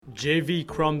J.V.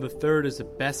 Crum III is a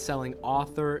best-selling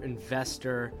author,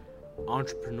 investor,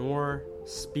 entrepreneur,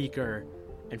 speaker,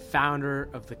 and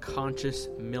founder of the Conscious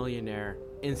Millionaire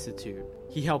Institute.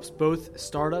 He helps both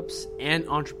startups and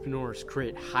entrepreneurs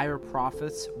create higher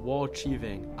profits while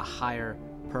achieving a higher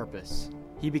purpose.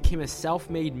 He became a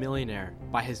self-made millionaire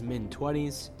by his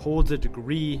mid-20s, holds a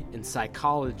degree in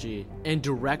psychology, and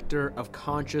director of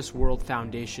Conscious World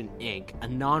Foundation, Inc., a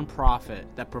nonprofit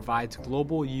that provides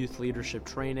global youth leadership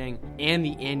training and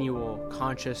the annual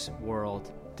Conscious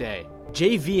World Day.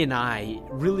 JV and I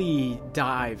really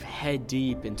dive head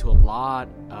deep into a lot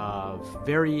of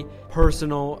very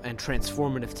personal and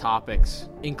transformative topics,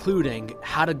 including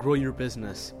how to grow your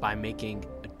business by making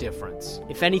a difference.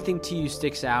 If anything to you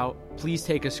sticks out, please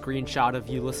take a screenshot of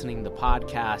you listening to the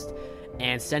podcast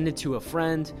and send it to a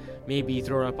friend, maybe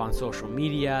throw it up on social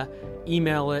media,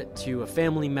 email it to a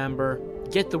family member.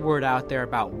 Get the word out there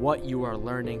about what you are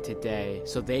learning today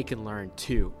so they can learn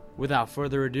too. Without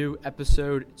further ado,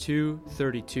 episode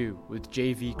 232 with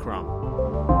J.V. Crum.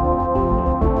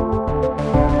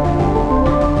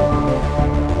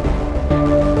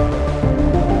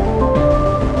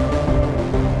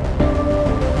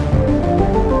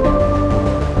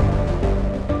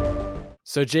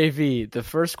 So JV, the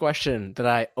first question that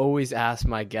I always ask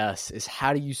my guests is,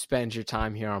 how do you spend your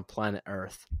time here on planet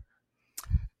Earth?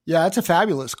 Yeah, that's a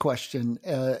fabulous question,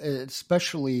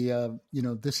 especially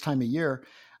this time of year.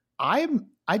 I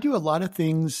do a lot of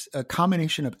things, a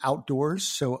combination of outdoors.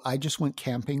 So I just went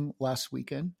camping last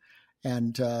weekend,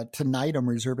 and tonight I'm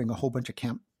reserving a whole bunch of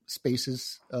camp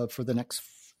spaces for the next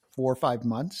 4 or 5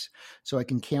 months, so I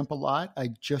can camp a lot. I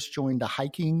just joined a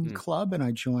hiking club, and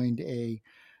I joined a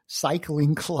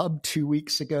cycling club 2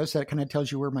 weeks ago. So that kind of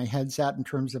tells you where my head's at in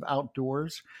terms of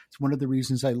outdoors. It's one of the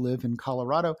reasons I live in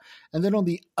Colorado. And then on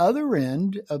the other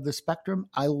end of the spectrum,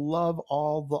 I love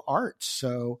all the arts.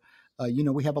 So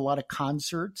we have a lot of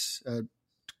concerts. A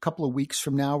couple of weeks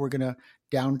from now, we're going to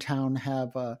downtown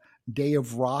have a Day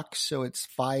of Rock. So it's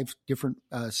 5 different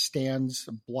stands,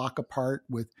 a block apart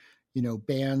with,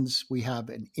 bands. We have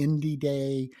an indie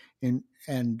day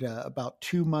and about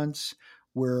 2 months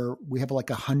where we have like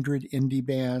 100 indie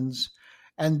bands.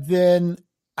 And then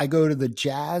I go to the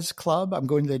jazz club. I'm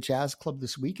going to the jazz club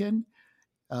this weekend.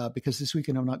 Because this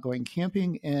weekend I'm not going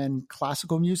camping, and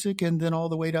classical music, and then all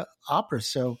the way to opera.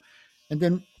 So, and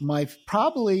then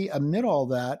probably amid all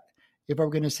that, if I'm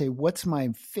going to say what's my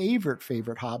favorite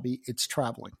hobby, it's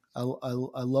traveling. I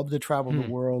love to travel the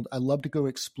world. I love to go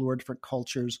explore different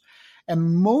cultures.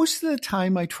 And most of the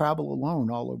time I travel alone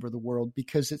all over the world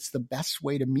because it's the best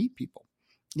way to meet people.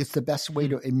 It's the best way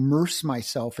to immerse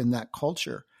myself in that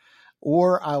culture.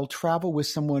 Or I'll travel with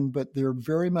someone, but they're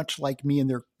very much like me,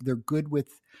 and they're good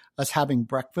with us having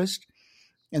breakfast.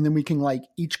 And then we can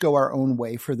each go our own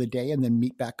way for the day and then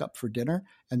meet back up for dinner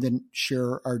and then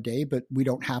share our day. But we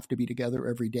don't have to be together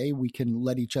every day. We can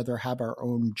let each other have our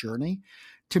own journey.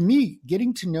 To me,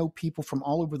 getting to know people from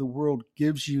all over the world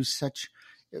gives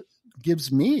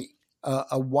me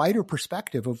a wider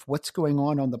perspective of what's going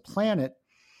on the planet.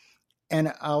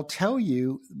 And I'll tell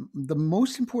you, the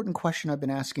most important question I've been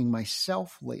asking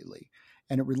myself lately,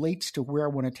 and it relates to where I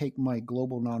want to take my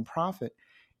global nonprofit,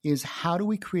 is how do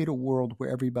we create a world where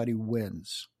everybody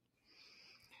wins?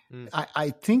 I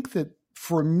think that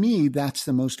for me, that's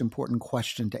the most important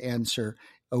question to answer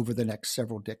over the next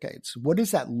several decades. What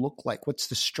does that look like? What's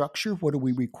the structure? What do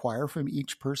we require from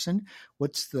each person?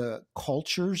 What's the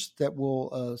cultures that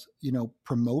will,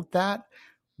 promote that?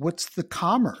 What's the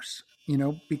commerce?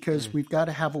 Because we've got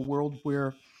to have a world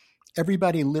where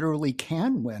everybody literally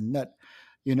can win.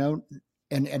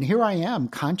 And here I am,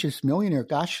 conscious millionaire.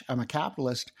 Gosh, I'm a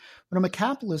capitalist, but I'm a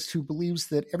capitalist who believes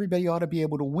that everybody ought to be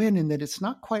able to win, and that it's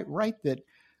not quite right that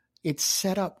it's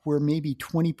set up where maybe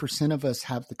 20% of us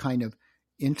have the kind of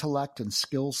intellect and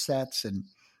skill sets and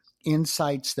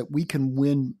insights that we can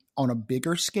win on a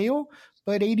bigger scale,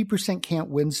 but 80% can't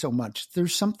win so much.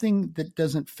 There's something that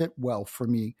doesn't fit well for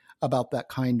me about that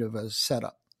kind of a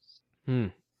setup.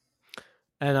 And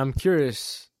I'm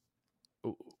curious,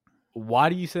 why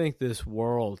do you think this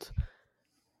world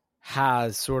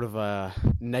has sort of a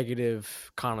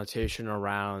negative connotation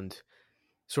around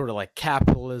sort of like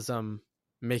capitalism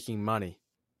making money?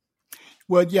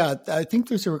 Well, yeah, I think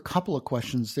there's a couple of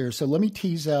questions there. So let me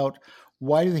tease out,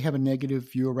 why do they have a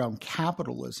negative view around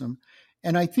capitalism?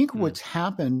 And I think what's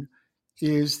happened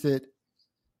is that,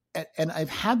 and I've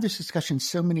had this discussion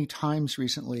so many times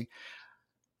recently,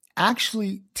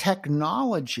 actually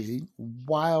technology,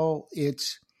 while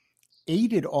it's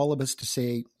aided all of us to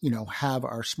say, have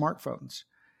our smartphones,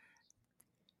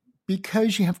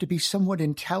 because you have to be somewhat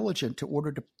intelligent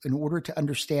in order to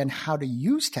understand how to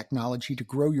use technology to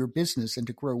grow your business and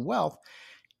to grow wealth,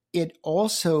 it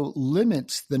also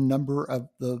limits the number of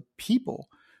the people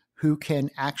who can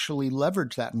actually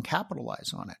leverage that and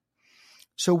capitalize on it.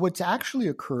 So what's actually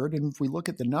occurred, and if we look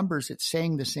at the numbers, it's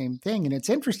saying the same thing. And it's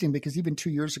interesting because even 2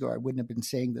 years ago, I wouldn't have been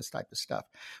saying this type of stuff.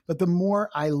 But the more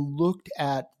I looked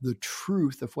at the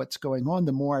truth of what's going on,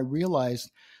 the more I realized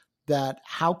that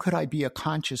how could I be a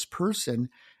conscious person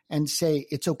and say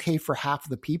it's okay for half of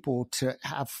the people to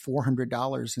have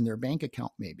 $400 in their bank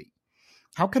account maybe?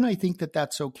 How can I think that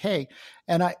that's okay?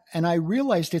 And I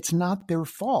realized it's not their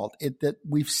fault, that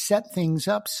we've set things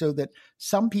up so that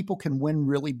some people can win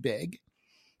really big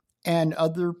and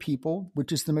other people,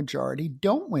 which is the majority,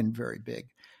 don't win very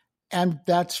big. And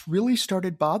that's really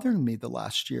started bothering me the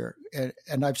last year.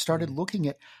 And I've started looking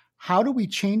at how do we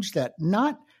change that?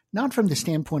 Not from the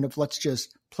standpoint of let's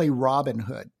just play Robin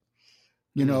Hood.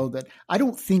 You know, that I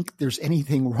don't think there's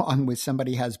anything wrong with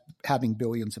somebody having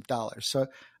billions of dollars. So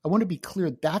I want to be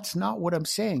clear. That's not what I'm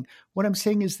saying. What I'm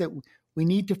saying is that we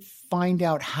need to find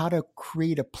out how to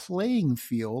create a playing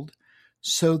field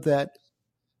so that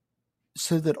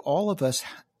all of us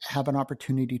have an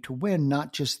opportunity to win,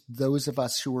 not just those of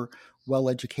us who are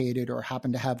well-educated or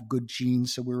happen to have good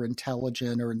genes, so we're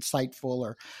intelligent or insightful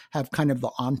or have kind of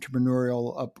the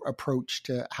entrepreneurial approach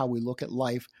to how we look at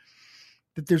life.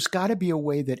 That there's got to be a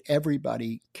way that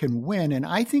everybody can win. And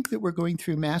I think that we're going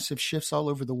through massive shifts all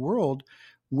over the world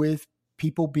with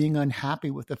people being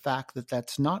unhappy with the fact that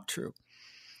that's not true.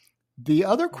 The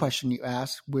other question you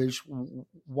asked was,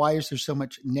 why is there so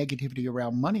much negativity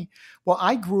around money? Well,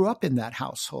 I grew up in that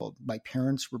household. My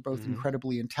parents were both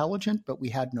incredibly intelligent, but we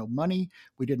had no money.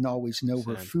 We didn't always know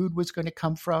where food was going to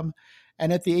come from.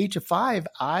 And at the age of 5,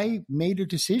 I made a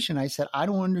decision. I said, I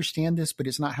don't understand this, but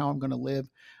it's not how I'm going to live.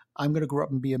 I'm going to grow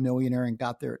up and be a millionaire, and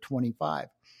got there at 25.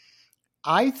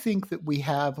 I think that we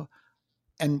have,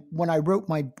 and when I wrote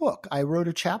my book, I wrote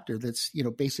a chapter that's,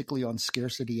 basically on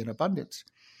scarcity and abundance.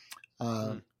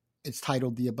 It's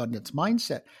titled The Abundance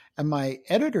Mindset. And my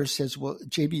editor says, well,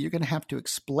 JB, you're going to have to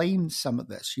explain some of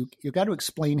this. You got to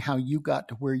explain how you got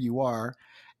to where you are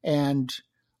and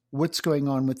what's going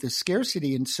on with this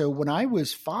scarcity. And so when I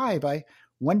was 5,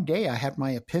 one day I had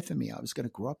my epiphany. I was going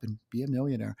to grow up and be a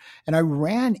millionaire. And I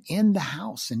ran in the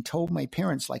house and told my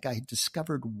parents like I had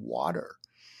discovered water.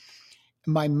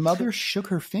 My mother shook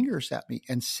her fingers at me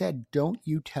and said, don't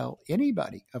you tell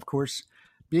anybody. Of course,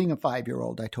 being a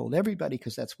 5-year-old, I told everybody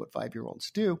because that's what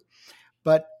 5-year-olds do.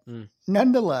 But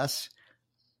nonetheless,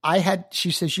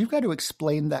 she says, you've got to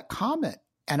explain that comment.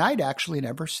 And I'd actually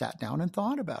never sat down and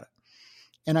thought about it.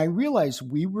 And I realized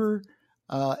we were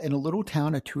in a little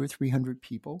town of 200 or 300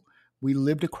 people. We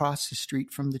lived across the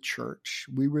street from the church.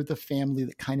 We were the family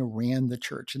that kind of ran the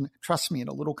church. And trust me, in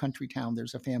a little country town,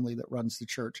 there's a family that runs the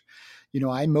church.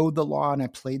 I mowed the lawn. I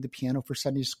played the piano for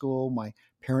Sunday school. My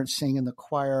parents sang in the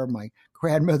choir. My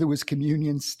grandmother was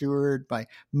communion steward. My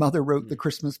mother wrote the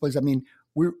Christmas plays. I mean,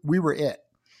 we were it.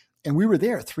 And we were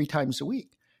there 3 times a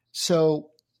week. So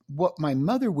what my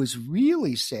mother was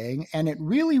really saying, and it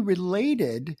really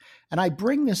related, and I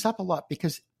bring this up a lot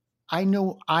because I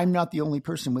know I'm not the only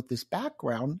person with this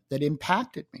background that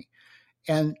impacted me.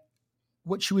 And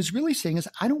what she was really saying is,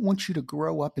 I don't want you to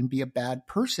grow up and be a bad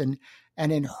person.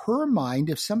 And in her mind,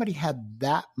 if somebody had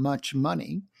that much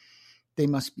money, they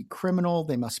must be criminal.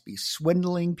 They must be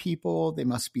swindling people. They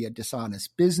must be a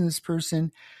dishonest business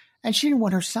person. And she didn't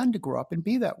want her son to grow up and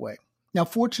be that way. Now,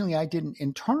 fortunately, I didn't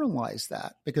internalize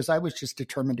that because I was just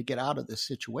determined to get out of this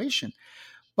situation.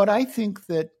 But I think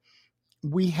that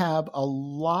we have a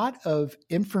lot of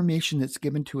information that's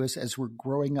given to us as we're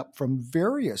growing up from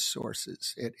various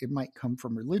sources. It might come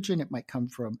from religion. It might come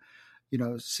from,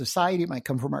 society. It might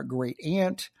come from our great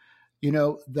aunt,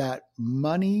 that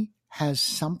money has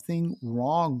something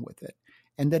wrong with it.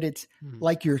 And that it's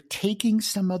like you're taking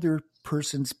some other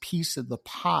person's piece of the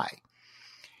pie.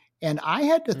 And I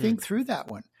had to think through that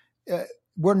one.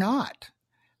 We're not.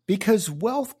 Because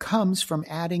wealth comes from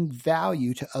adding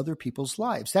value to other people's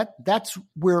lives. That's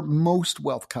where most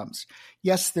wealth comes.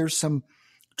 Yes, there's some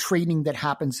trading that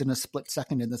happens in a split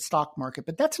second in the stock market,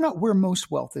 but that's not where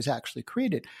most wealth is actually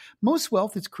created. Most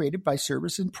wealth is created by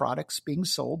service and products being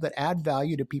sold that add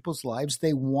value to people's lives.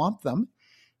 They want them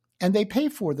and they pay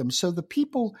for them. So the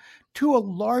people, to a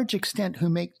large extent, who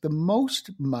make the most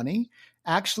money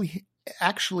actually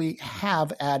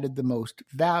have added the most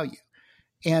value.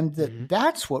 And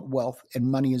that's what wealth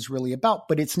and money is really about,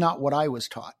 but it's not what I was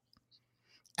taught.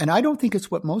 And I don't think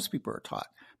it's what most people are taught.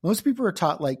 Most people are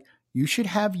taught like, you should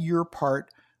have your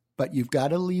part, but you've got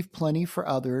to leave plenty for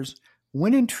others.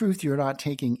 when in truth, you're not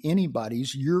taking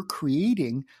anybody's. You're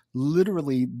creating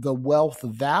literally the wealth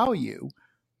value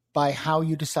by how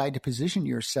you decide to position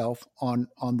yourself on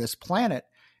this planet.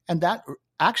 And that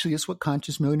actually is what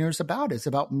Conscious Millionaire is about. It's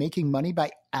about making money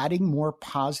by adding more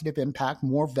positive impact,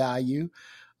 more value,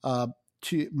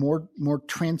 to more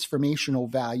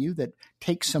transformational value that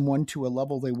takes someone to a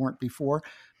level they weren't before.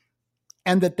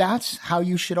 And that's how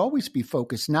you should always be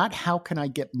focused. Not how can I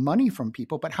get money from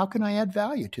people, but how can I add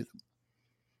value to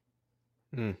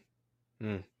them?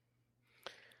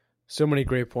 So many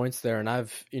great points there. And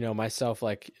I've, myself,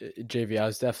 like JV, I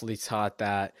was definitely taught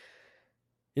that,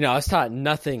 I was taught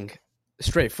nothing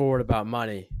straightforward about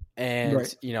money. And,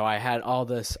 Right. I had all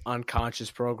this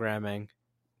unconscious programming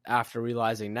after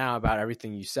realizing now about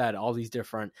everything you said, all these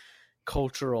different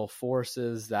cultural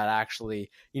forces that actually,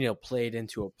 played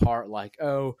into a part, like,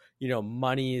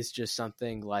 money is just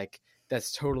something like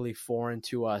that's totally foreign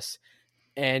to us.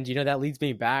 And, that leads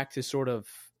me back to sort of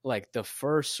like the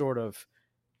first sort of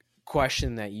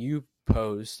question that you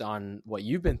posed on what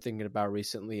you've been thinking about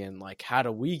recently, and like, how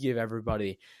do we give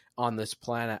everybody on this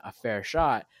planet a fair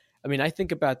shot? I mean, I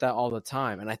think about that all the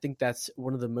time. And I think that's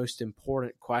one of the most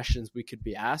important questions we could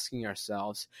be asking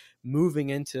ourselves moving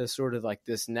into sort of like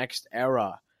this next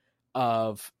era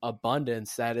of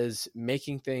abundance that is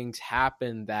making things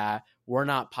happen that were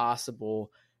not possible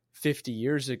 50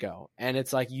 years ago. And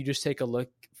it's like, you just take a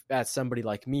look at somebody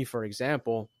like me, for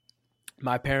example.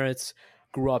 My parents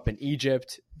grew up in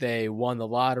Egypt. They won the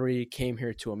lottery, came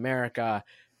here to America,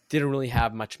 didn't really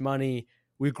have much money.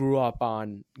 We grew up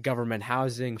on government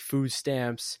housing, food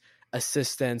stamps,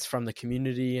 assistance from the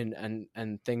community,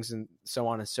 and things, and so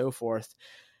on and so forth.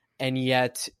 And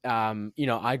yet,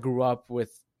 I grew up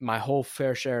with my whole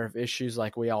fair share of issues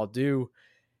like we all do.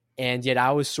 And yet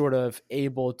I was sort of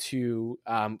able to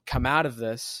come out of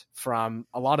this from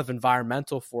a lot of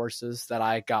environmental forces that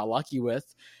I got lucky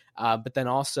with, but then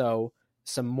also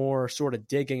some more sort of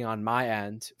digging on my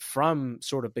end from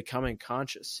sort of becoming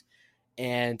conscious.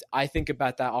 And I think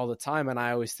about that all the time. And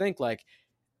I always think like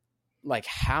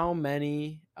how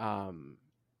many,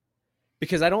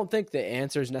 because I don't think the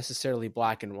answer is necessarily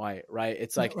black and white, right?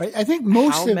 It's like, right. I think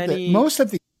most of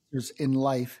the answers in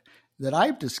life that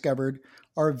I've discovered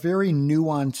are very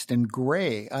nuanced and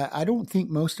gray. I don't think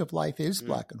most of life is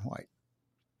black and white.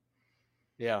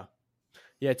 Yeah.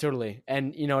 Yeah, totally.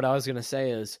 And what I was going to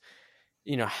say is,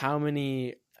 how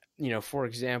many, for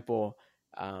example,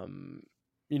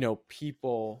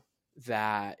 people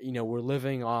that, were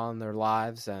living on their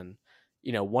lives, and,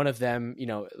 one of them,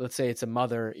 let's say it's a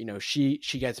mother, she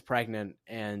gets pregnant,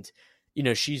 and,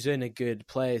 she's in a good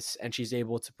place and she's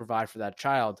able to provide for that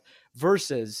child,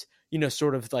 versus,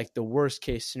 sort of like the worst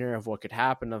case scenario of what could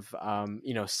happen of,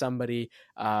 somebody,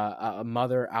 a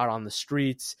mother out on the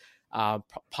streets,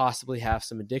 possibly have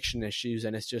some addiction issues.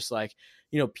 And it's just like,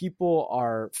 people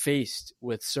are faced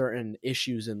with certain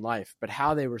issues in life, but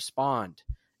how they respond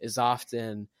is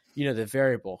often, the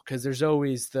variable, because there's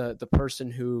always the person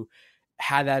who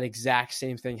had that exact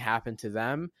same thing happen to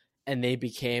them and they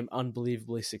became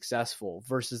unbelievably successful,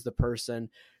 versus the person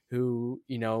who,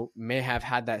 may have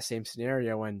had that same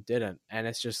scenario and didn't. And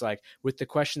it's just like, with the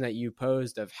question that you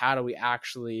posed of how do we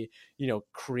actually,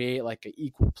 create like an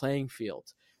equal playing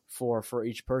field for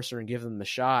each person and give them the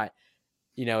shot,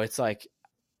 it's like,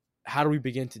 how do we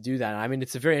begin to do that? I mean,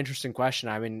 it's a very interesting question.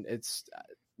 I mean,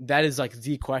 that is like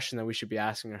the question that we should be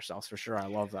asking ourselves for sure. I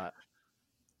love that.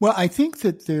 Well, I think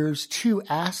that there's two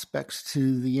aspects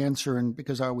to the answer, and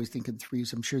because I always think in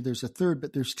threes, I'm sure there's a third,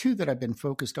 but there's two that I've been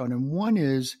focused on. And one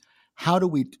is, how do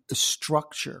we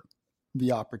structure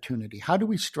the opportunity? How do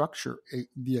we structure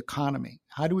the economy?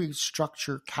 How do we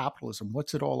structure capitalism?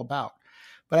 What's it all about?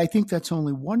 But I think that's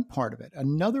only one part of it.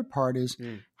 Another part is,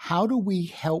 how do we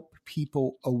help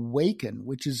people awaken,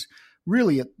 which is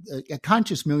really a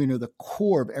Conscious Millionaire. The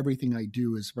core of everything I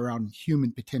do is around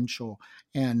human potential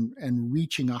and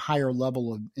reaching a higher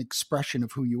level of expression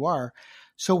of who you are.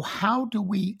 So how do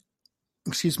we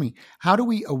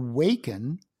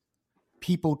awaken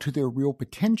people to their real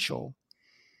potential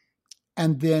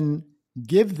and then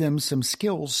give them some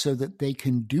skills so that they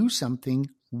can do something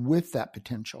with that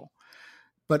potential?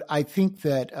 But I think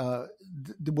that,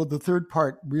 the third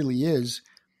part really is,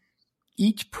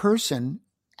 each person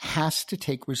has to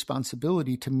take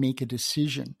responsibility to make a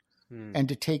decision and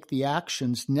to take the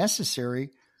actions necessary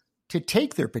to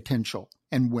take their potential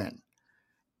and win.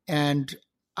 And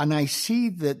I see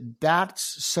that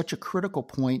that's such a critical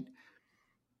point.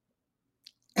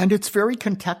 And it's very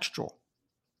contextual,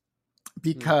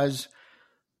 because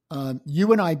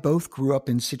you and I both grew up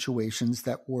in situations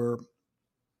that were,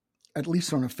 at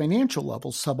least on a financial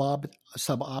level,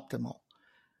 suboptimal.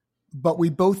 but we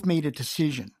both made a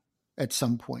decision at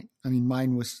some point. I mean,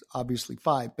 mine was obviously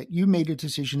 5, but you made a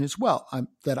decision as well,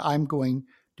 that I'm going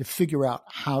to figure out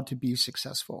how to be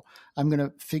successful. I'm going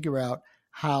to figure out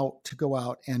how to go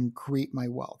out and create my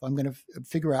wealth. I'm going to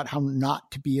figure out how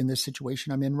not to be in this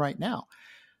situation I'm in right now.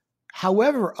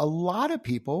 However, a lot of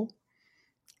people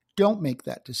don't make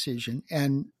that decision.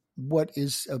 And what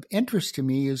is of interest to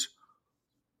me is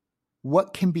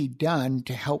what can be done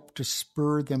to help to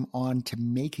spur them on to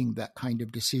making that kind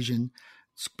of decision,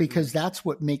 because that's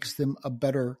what makes them a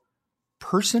better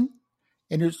person.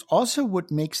 And it's also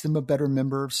what makes them a better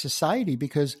member of society,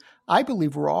 because I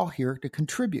believe we're all here to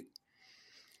contribute.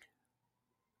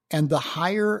 And the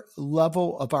higher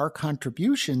level of our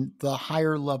contribution, the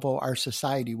higher level our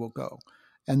society will go.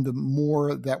 And the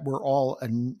more that we're all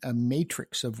a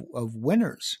matrix of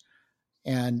winners.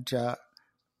 And,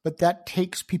 but that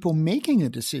takes people making a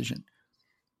decision.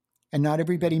 And not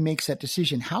everybody makes that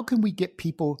decision. How can we get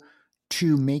people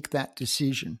to make that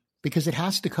decision? Because it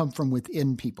has to come from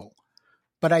within people.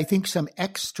 But I think some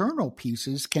external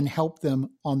pieces can help them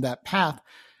on that path.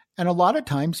 And a lot of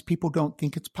times people don't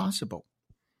think it's possible.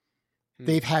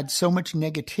 They've had so much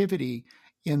negativity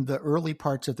in the early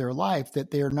parts of their life that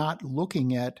they're not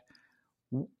looking at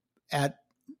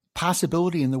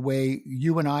possibility in the way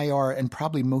you and I are, and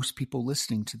probably most people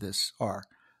listening to this are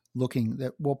looking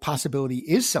that, well, possibility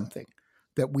is something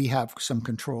that we have some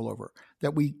control over,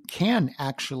 that we can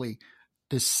actually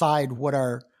decide what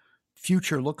our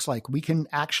future looks like. We can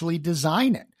actually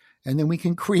design it, and then we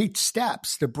can create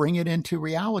steps to bring it into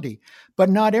reality. But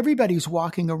not everybody's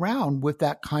walking around with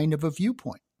that kind of a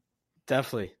viewpoint.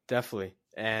 Definitely.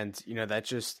 And, that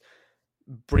just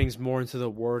brings more into the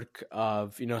work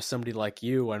of, somebody like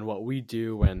you and what we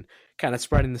do, and kind of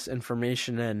spreading this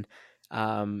information and,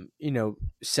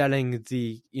 setting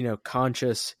the,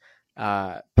 conscious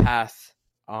path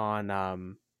on,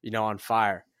 on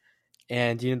fire.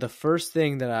 And, the first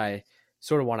thing that I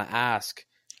sort of want to ask,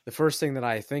 the first thing that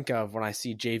I think of when I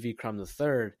see J.V. Crum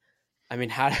III, I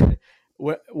mean,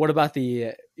 what about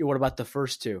the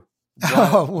first two?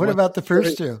 What about the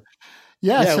first two?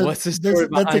 Yeah, so what's the story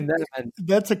behind them?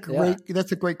 That's a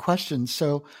great question.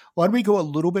 So why don't we go a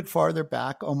little bit farther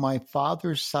back on my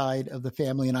father's side of the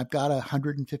family, and I've got a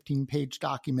 115-page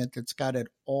document that's got it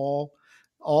all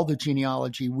the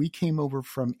genealogy. We came over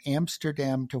from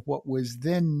Amsterdam to what was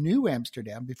then New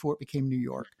Amsterdam before it became New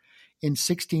York in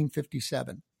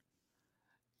 1657.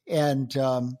 And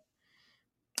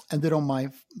then on my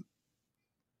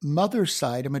mother's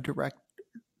side, I'm a direct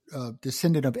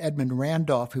descendant of Edmund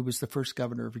Randolph, who was the first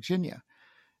governor of Virginia.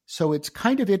 So it's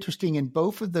kind of interesting. In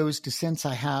both of those descents,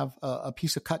 I have a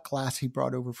piece of cut glass he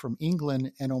brought over from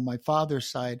England. And on my father's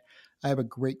side, I have a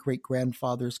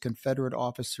great-great-grandfather's Confederate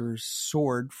officer's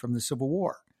sword from the Civil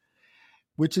War,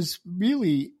 which is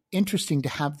really interesting to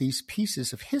have these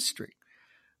pieces of history.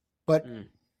 But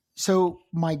so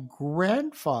my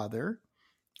grandfather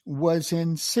was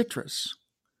in Citrus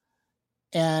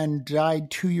and died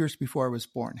 2 years before I was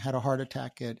born, had a heart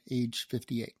attack at age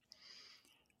 58.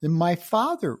 Then my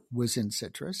father was in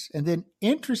Citrus. And then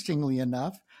interestingly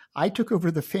enough, I took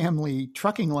over the family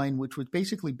trucking line, which was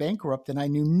basically bankrupt, and I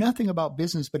knew nothing about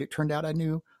business, but it turned out I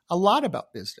knew a lot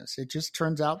about business. It just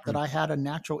turns out that I had a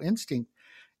natural instinct,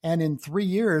 and in 3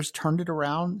 years turned it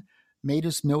around, made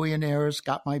us millionaires,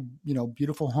 got my,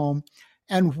 beautiful home.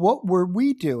 And what were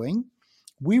we doing?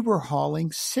 We were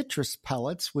hauling citrus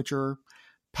pellets, which are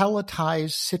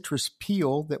pelletized citrus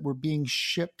peel that were being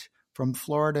shipped from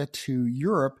Florida to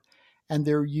Europe, and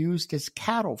they're used as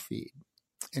cattle feed,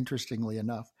 interestingly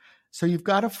enough. So you've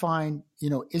got to find,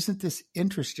 isn't this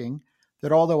interesting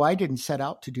that although I didn't set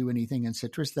out to do anything in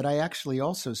citrus, that I actually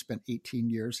also spent 18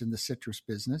 years in the citrus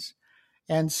business.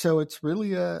 And so it's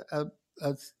really a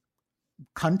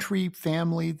country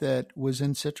family that was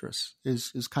in citrus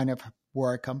is kind of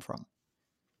where I come from.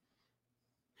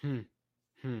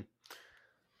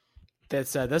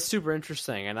 That's super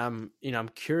interesting, and I'm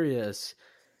curious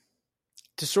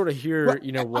to sort of hear,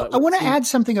 what I want to add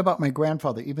something about my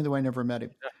grandfather, even though I never met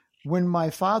him. When my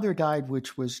father died,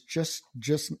 which was just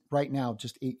right now,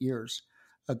 just 8 years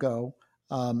ago,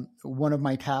 one of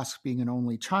my tasks, being an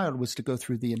only child, was to go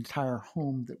through the entire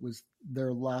home that was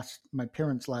my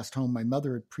parents' last home. My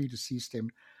mother had predeceased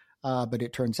him. But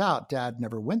it turns out Dad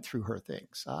never went through her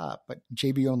things. But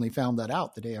JB only found that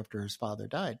out the day after his father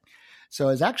died. So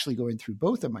I was actually going through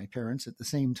both of my parents at the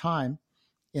same time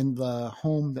in the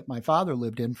home that my father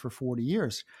lived in for 40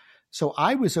 years. So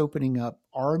I was opening up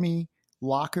army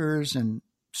lockers and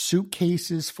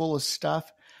suitcases full of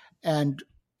stuff. And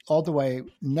although I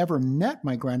never met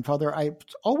my grandfather,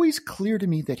 it's always clear to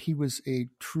me that he was a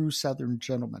true Southern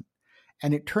gentleman.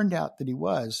 And it turned out that he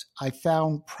was. I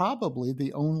found probably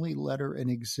the only letter in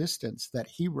existence that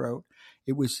he wrote.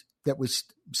 That was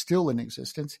still in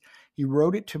existence. He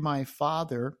wrote it to my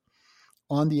father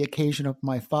on the occasion of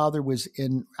my father was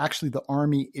in actually the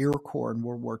Army Air Corps in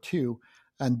World War II,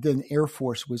 and then Air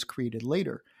Force was created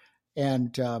later.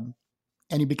 And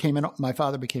my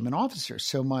father became an officer.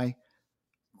 So my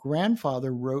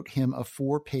grandfather wrote him a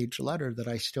 4-page letter that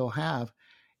I still have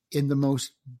in the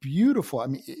most beautiful. I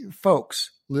mean,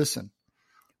 folks, listen,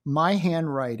 my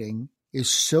handwriting is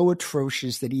so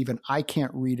atrocious that even I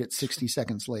can't read it 60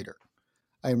 seconds later.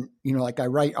 I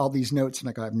write all these notes and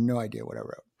I have no idea what I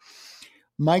wrote.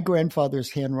 My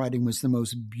grandfather's handwriting was the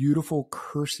most beautiful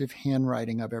cursive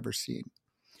handwriting I've ever seen.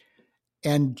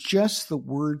 And just the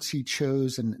words he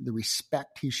chose and the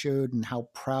respect he showed and how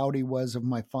proud he was of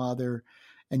my father.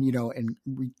 And,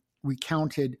 we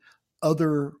recounted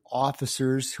other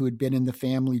officers who had been in the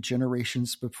family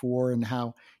generations before and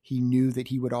how he knew that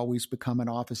he would always become an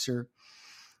officer.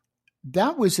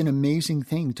 That was an amazing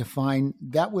thing to find.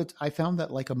 I found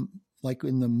that like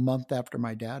in the month after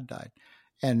my dad died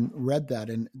and read that.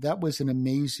 And that was an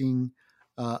amazing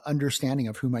understanding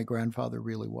of who my grandfather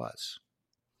really was.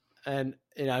 And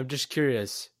I'm just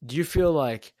curious, do you feel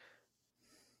like,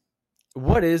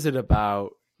 what is it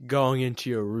about going into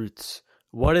your roots?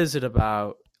 What is it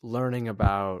about learning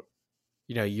about,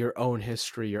 your own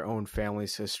history, your own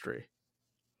family's history?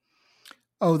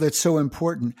 Oh, that's so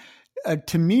important.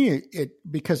 To me,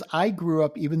 because I grew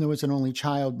up, even though as an only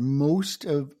child, most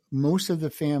of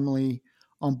the family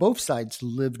on both sides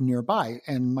lived nearby,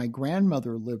 and my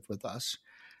grandmother lived with us.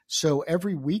 So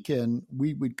every weekend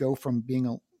we would go from being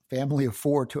a family of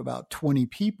 4 to about 20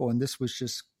 people. And this was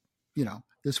just,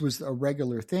 this was a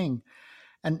regular thing.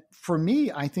 And for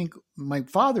me, I think my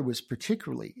father was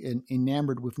particularly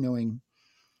enamored with knowing,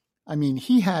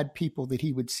 he had people that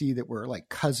he would see that were like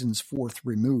cousins fourth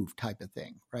removed type of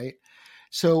thing, right?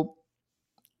 So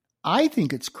I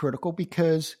think it's critical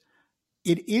because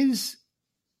it is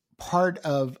part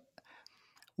of,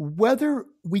 whether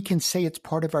we can say it's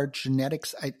part of our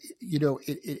genetics,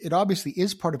 it obviously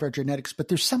is part of our genetics, but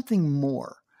there's something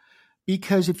more.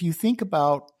 Because if you think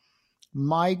about,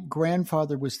 my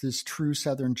grandfather was this true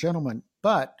Southern gentleman,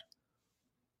 but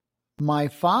my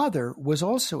father was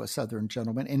also a Southern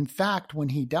gentleman. In fact, when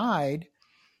he died,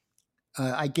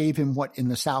 I gave him what in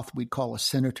the South we'd call a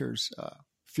senator's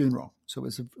funeral. So it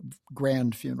was a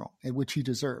grand funeral, which he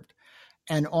deserved.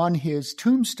 And on his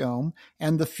tombstone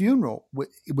and the funeral,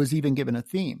 it was even given a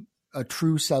theme, a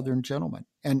true Southern gentleman.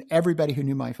 And everybody who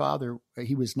knew my father,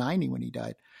 he was 90 when he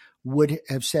died, would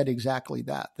have said exactly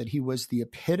that he was the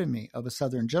epitome of a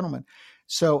Southern gentleman.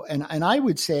 So, and I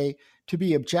would say, to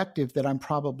be objective, that I'm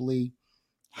probably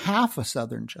half a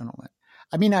Southern gentleman.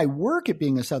 I work at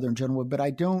being a Southern gentleman, but I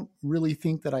don't really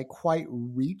think that I quite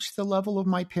reach the level of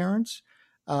my parents,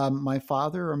 my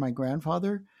father or my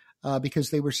grandfather,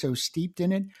 because they were so steeped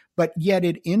in it. But yet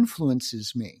it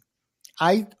influences me.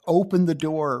 I open the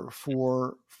door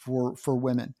for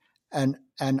women, and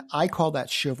I call that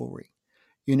chivalry.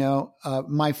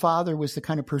 My father was the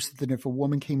kind of person that if a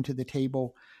woman came to the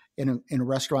table in a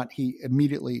restaurant, he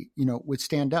immediately, would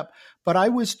stand up. But I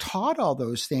was taught all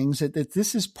those things, that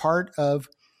this is part of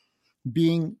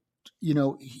being,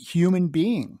 human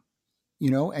being,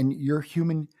 and you're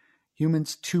humans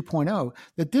 2.0,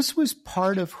 that this was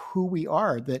part of who we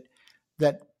are,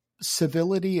 that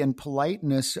civility and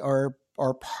politeness are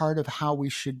part of how we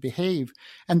should behave.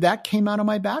 And that came out of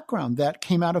my background. That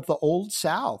came out of the Old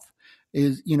South.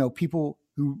 Is, people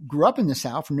who grew up in the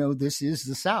South know this is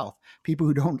the South. People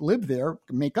who don't live there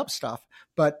make up stuff.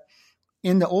 But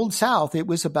in the Old South, it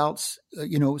was about,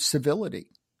 civility.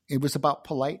 It was about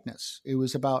politeness. It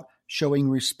was about showing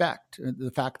respect.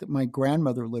 The fact that my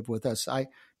grandmother lived with us, I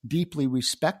deeply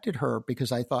respected her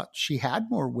because I thought she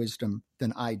had more wisdom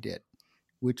than I did,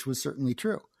 which was certainly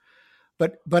true.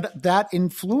 But that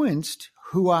influenced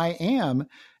who I am.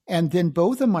 And then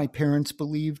both of my parents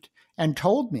believed and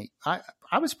told me, I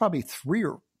was probably 3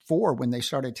 or 4 when they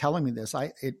started telling me this.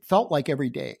 It felt like every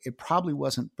day. It probably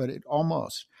wasn't, but it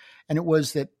almost. And it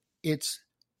was that it's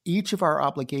each of our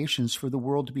obligations for the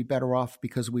world to be better off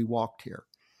because we walked here.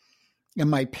 And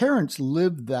my parents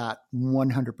lived that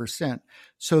 100%.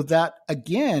 So that,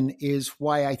 again, is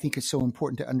why I think it's so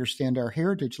important to understand our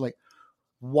heritage. Like,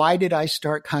 why did I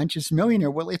start Conscious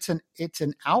Millionaire? Well, it's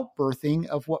an outbirthing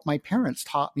of what my parents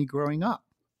taught me growing up,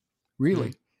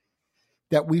 really.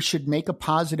 that we should make a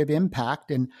positive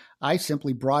impact. And I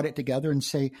simply brought it together and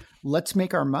say, let's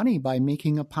make our money by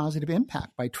making a positive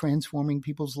impact, by transforming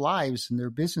people's lives and their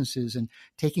businesses and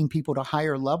taking people to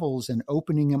higher levels and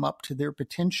opening them up to their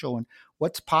potential and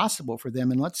what's possible for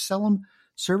them. And let's sell them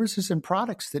services and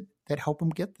products that help them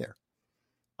get there.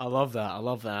 I love that. I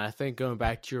love that. I think going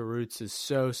back to your roots is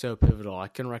so pivotal. I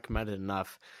couldn't recommend it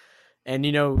enough. And,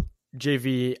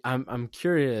 JV, I'm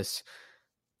curious.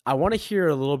 I want to hear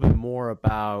a little bit more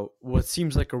about what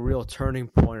seems like a real turning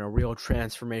point, a real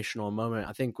transformational moment.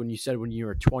 I think when you said when you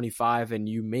were 25 and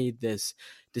you made this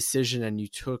decision and you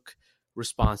took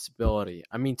responsibility.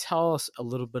 I mean, tell us a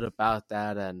little bit about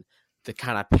that and the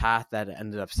kind of path that it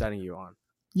ended up setting you on.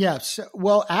 Yes.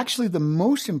 Well, actually, the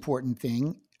most important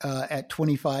thing at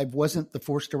 25 wasn't the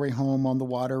 4-story home on the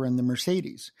water and the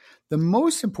Mercedes. The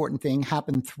most important thing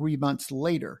happened 3 months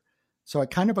later. So I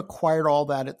kind of acquired all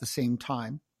that at the same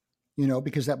time.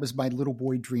 Because that was my little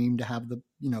boy dream to have the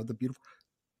beautiful,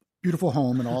 beautiful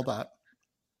home and all that.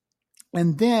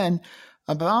 And then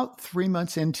about 3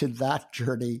 months into that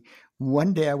journey,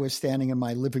 one day I was standing in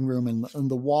my living room and on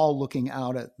the wall looking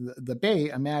out at the bay.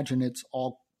 Imagine it's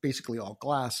basically all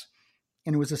glass.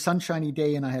 And it was a sunshiny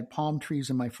day and I had palm trees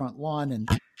in my front lawn and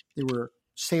there were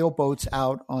sailboats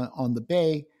out on the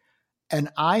bay. And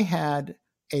I had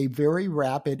a very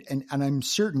rapid, and I'm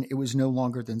certain it was no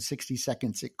longer than 60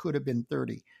 seconds. It could have been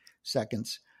 30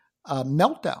 seconds,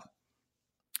 meltdown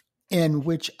in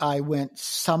which I went,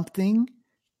 something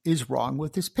is wrong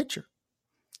with this picture.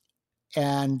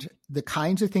 And the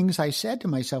kinds of things I said to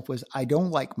myself was, I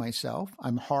don't like myself.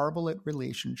 I'm horrible at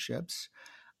relationships.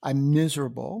 I'm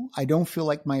miserable. I don't feel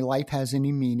like my life has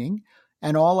any meaning.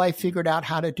 And all I figured out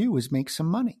how to do was make some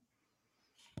money.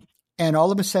 And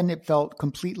all of a sudden, it felt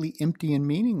completely empty and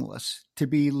meaningless to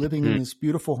be living in this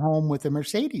beautiful home with a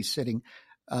Mercedes sitting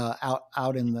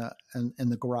out in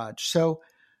the garage. So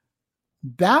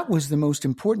that was the most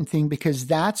important thing, because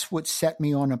that's what set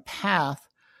me on a path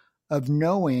of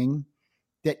knowing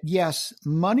that, yes,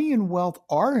 money and wealth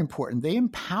are important. They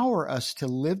empower us to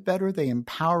live better. They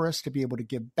empower us to be able to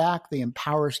give back. They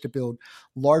empower us to build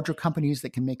larger companies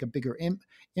that can make a bigger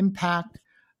impact.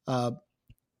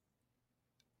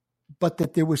 But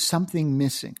that there was something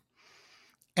missing.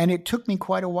 And it took me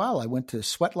quite a while. I went to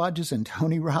sweat lodges and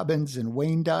Tony Robbins and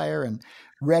Wayne Dyer and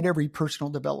read every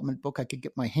personal development book I could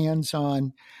get my hands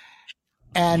on.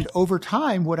 And over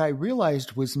time, what I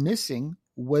realized was missing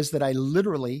was that I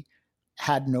literally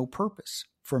had no purpose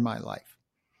for my life,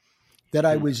 that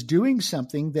I was doing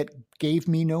something that gave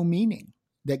me no meaning,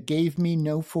 that gave me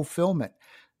no fulfillment,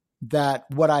 that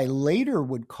what I later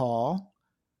would call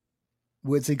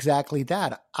was exactly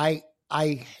that.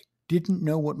 I didn't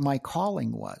know what my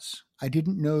calling was. I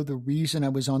didn't know the reason I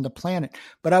was on the planet,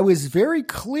 but I was very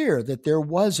clear that there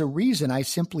was a reason. I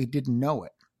simply didn't know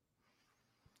it.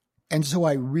 And so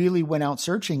I really went out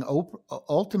searching,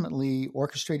 ultimately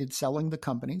orchestrated selling the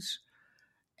companies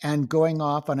and going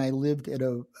off. And I lived at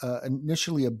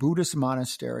initially a Buddhist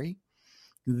monastery,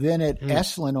 then at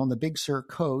Esalen on the Big Sur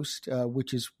coast,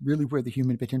 which is really where the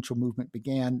Human Potential Movement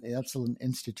began, the Esalen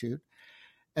Institute.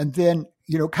 And then,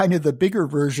 kind of the bigger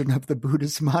version of the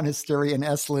Buddhist monastery in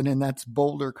Esalen, and that's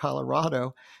Boulder,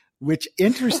 Colorado, which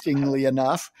interestingly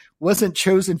enough wasn't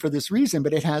chosen for this reason,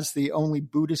 but it has the only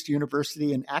Buddhist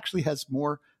university and actually has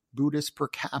more Buddhists per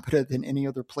capita than any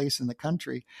other place in the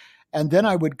country. And then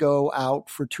I would go out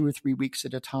for 2 or 3 weeks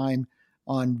at a time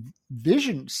on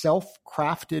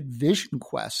self-crafted vision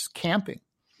quests, camping,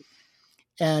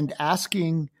 and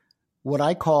asking what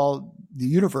I call the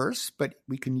universe, but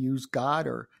we can use God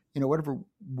or, whatever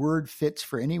word fits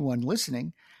for anyone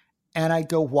listening. And I'd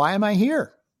go, why am I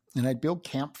here? And I'd build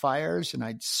campfires and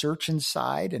I'd search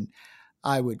inside and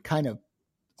I would kind of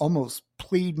almost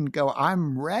plead and go,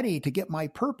 I'm ready to get my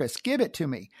purpose. Give it to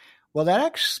me. Well,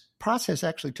 that process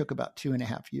actually took about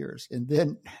 2.5 years. And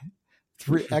then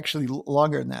actually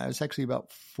longer than that. It was actually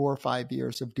about 4 or 5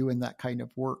 years of doing that kind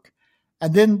of work.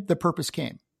 And then the purpose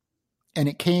came. And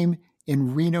it came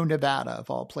in Reno, Nevada, of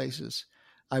all places.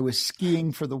 I was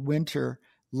skiing for the winter,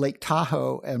 Lake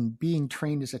Tahoe, and being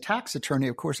trained as a tax attorney.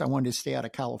 Of course, I wanted to stay out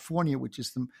of California, which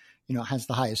is has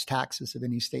the highest taxes of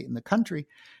any state in the country.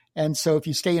 And so if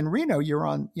you stay in Reno,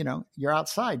 you're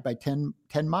outside by 10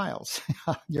 miles.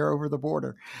 You're over the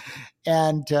border.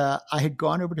 And I had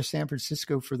gone over to San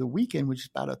Francisco for the weekend, which is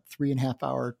about a 3.5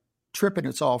 hour trip, and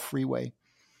it's all freeway.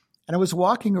 And I was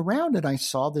walking around and I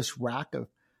saw this rack of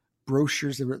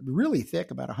brochures that were really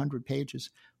thick, about 100 pages,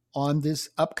 on this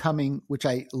upcoming, which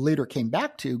I later came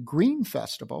back to, Green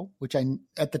Festival, which I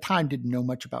at the time didn't know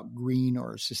much about green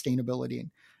or sustainability.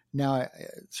 And now I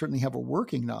certainly have a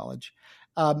working knowledge.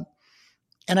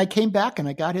 And I came back and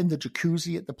I got in the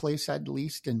jacuzzi at the place I'd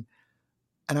leased, and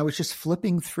I was just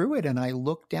flipping through it, and I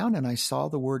looked down and I saw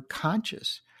the word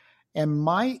conscious. And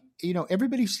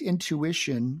everybody's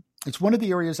intuition, it's one of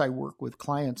the areas I work with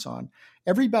clients on.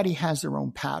 Everybody has their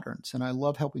own patterns, and I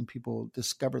love helping people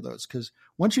discover those, because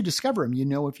once you discover them, you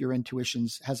know if your intuition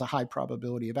has a high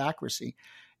probability of accuracy.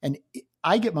 And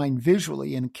I get mine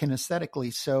visually and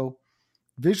kinesthetically. So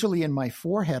visually in my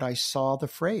forehead, I saw the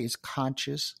phrase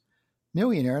conscious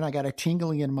millionaire, and I got a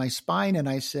tingling in my spine, and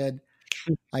I said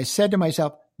to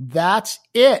myself, that's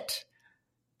it.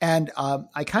 And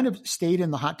I kind of stayed in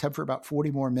the hot tub for about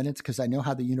 40 more minutes because I know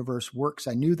how the universe works.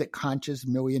 I knew that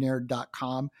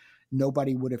consciousmillionaire.com,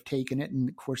 nobody would have taken it. And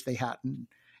of course they hadn't.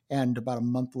 And about a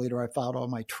month later, I filed all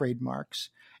my trademarks.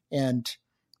 And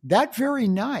that very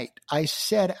night, I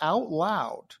said out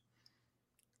loud,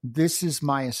 this is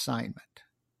my assignment.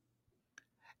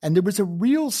 And there was a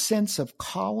real sense of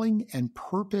calling and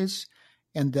purpose,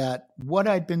 and that what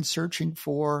I'd been searching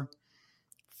for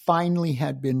finally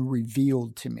had been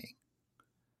revealed to me.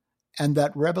 And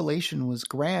that revelation was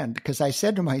grand, because I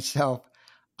said to myself,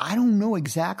 I don't know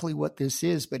exactly what this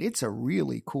is, but it's a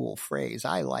really cool phrase.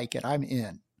 I like it. I'm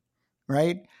in,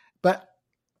 right? But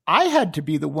I had to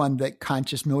be the one that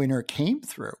Conscious Millionaire came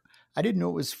through. I didn't know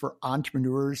it was for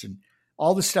entrepreneurs and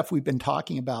all the stuff we've been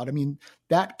talking about. I mean,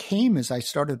 that came as I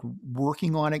started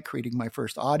working on it, creating my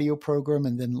first audio program,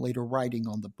 and then later writing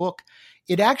on the book.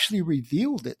 It actually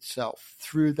revealed itself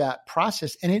through that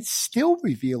process, and it's still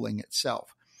revealing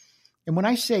itself. And when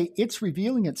I say it's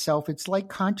revealing itself, it's like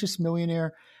Conscious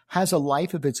Millionaire has a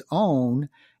life of its own,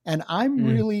 and I'm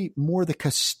really more the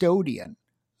custodian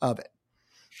of it.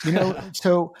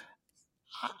 So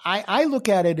I look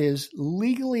at it as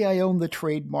legally I own the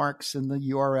trademarks and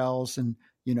the URLs and,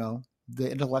 the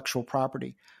intellectual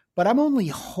property, but I'm only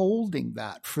holding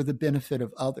that for the benefit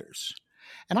of others.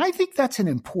 And I think that's an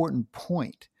important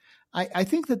point. I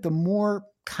think that the more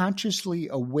consciously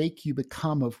awake you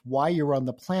become of why you're on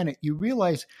the planet, you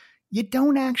realize you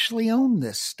don't actually own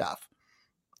this stuff.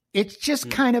 It's just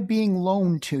kind of being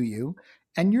loaned to you,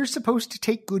 and you're supposed to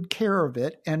take good care of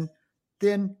it. And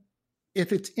then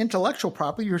if it's intellectual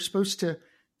property, you're supposed to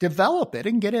develop it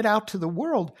and get it out to the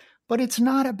world. But it's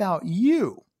not about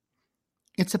you.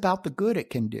 It's about the good it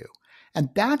can do. And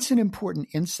that's an important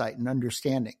insight and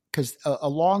understanding, because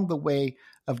along the way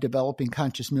of developing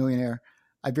Conscious Millionaire,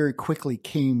 I very quickly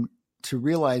came to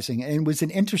realizing, and it was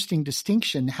an interesting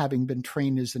distinction, having been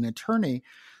trained as an attorney,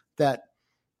 that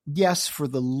yes, for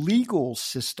the legal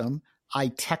system, I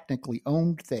technically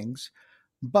owned things,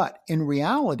 but in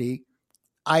reality,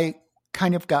 I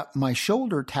kind of got my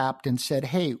shoulder tapped and said,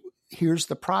 hey, here's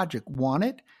the project, want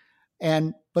it?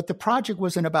 But the project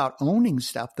wasn't about owning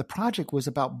stuff. The project was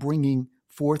about bringing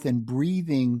forth and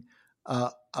breathing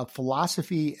a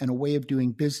philosophy and a way of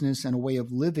doing business and a way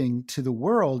of living to the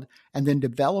world, and then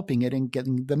developing it and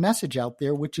getting the message out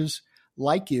there, which is,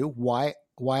 like you, why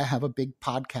I have a big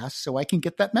podcast, so I can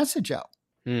get that message out.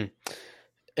 And,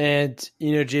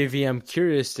 JV, I'm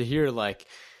curious to hear,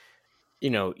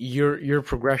 your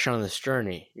progression on this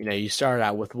journey. You started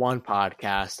out with one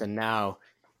podcast, and now,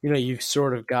 you've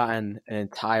sort of gotten an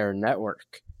entire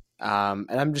network. And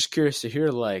I'm just curious to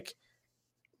hear,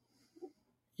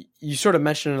 you sort of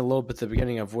mentioned it a little bit at the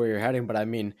beginning of where you're heading, but I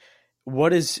mean,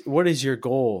 what is your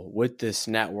goal with this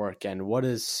network, and what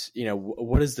is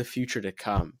the future to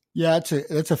come? Yeah,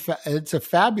 it's a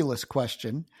fabulous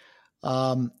question.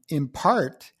 In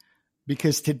part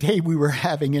because today we were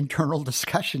having internal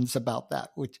discussions about that,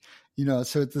 which,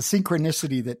 so it's the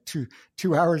synchronicity that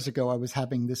two hours ago I was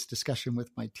having this discussion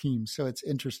with my team. So it's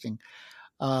interesting.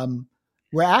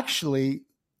 We're actually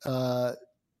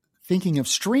thinking of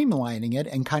streamlining it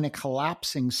and kind of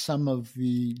collapsing some of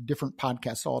the different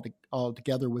podcasts all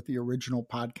together with the original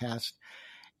podcast.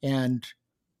 And,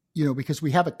 because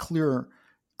we have a clear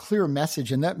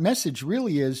message, and that message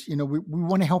really is, we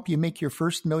want to help you make your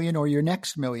first million or your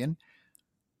next million,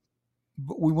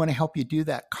 but we want to help you do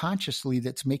that consciously,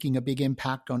 that's making a big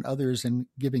impact on others and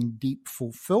giving deep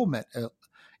fulfillment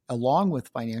along with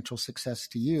financial success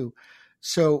to you.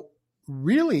 So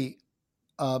really,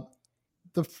 I'll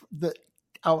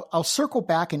circle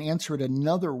back and answer it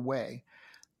another way.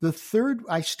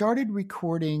 I started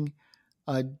recording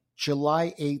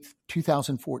July 8th,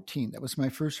 2014. That was my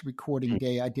first recording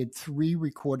day. I did 3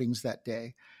 recordings that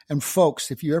day. And folks,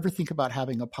 if you ever think about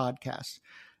having a podcast,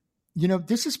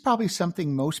 this is probably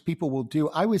something most people will do.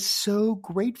 I was so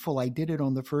grateful I did it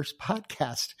on the first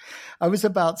podcast. I was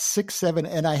about 6, 7,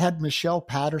 and I had Michelle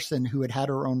Patterson, who had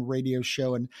her own radio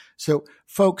show. And so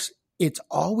folks, it's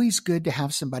always good to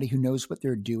have somebody who knows what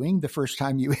they're doing the first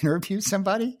time you interview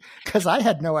somebody, because I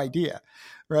had no idea,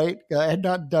 right? I had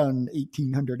not done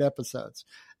 1,800 episodes.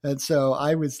 And so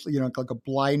I was, like a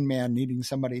blind man needing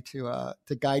somebody to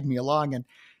guide me along. And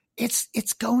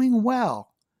it's going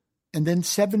well. And then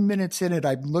 7 minutes in it,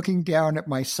 I'm looking down at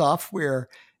my software,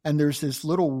 and there's this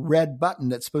little red button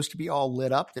that's supposed to be all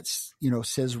lit up that's,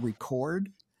 says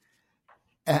record.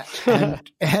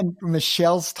 And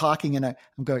Michelle's talking, and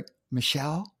I'm going,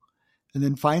 Michelle? And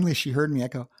then finally she heard me. I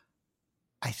go,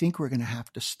 I think we're going to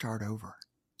have to start over.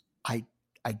 I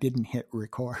didn't hit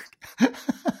record.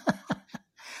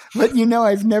 But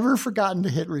I've never forgotten to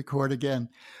hit record again.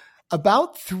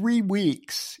 About 3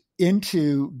 weeks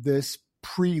into this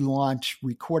pre-launch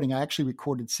recording, I actually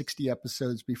recorded 60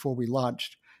 episodes before we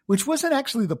launched, which wasn't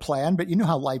actually the plan, but you know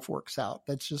how life works out.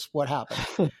 That's just what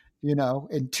happened.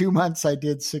 In 2 months, I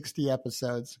did 60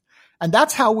 episodes. And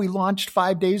that's how we launched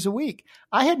 5 days a week.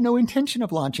 I had no intention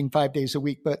of launching 5 days a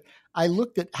week, but I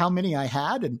looked at how many I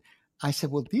had and I said,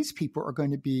 well, these people are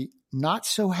going to be not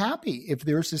so happy if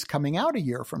theirs is coming out a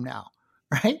year from now,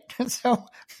 right? So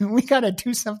we got to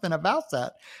do something about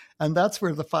that. And that's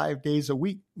where the 5 days a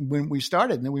week when we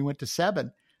started, and then we went to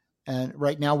 7. And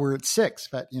right now we're at 6,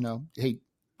 but hey,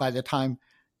 by the time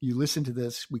you listen to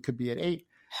this, we could be at 8.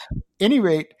 Any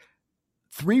rate,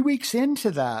 3 weeks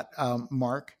into that,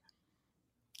 Mark,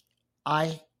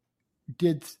 I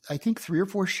did, I think 3 or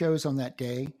 4 shows on that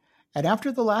day. And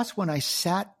after the last one, I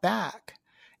sat back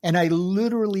and I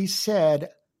literally said,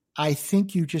 I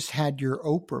think you just had your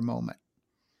Oprah moment.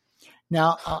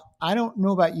 Now, I don't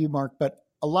know about you, Mark, but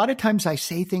a lot of times I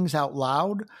say things out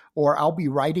loud, or I'll be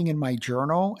writing in my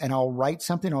journal and I'll write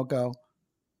something. I'll go,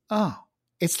 oh,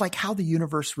 it's like how the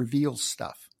universe reveals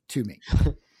stuff to me.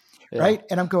 Yeah. Right.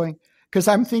 And I'm going, because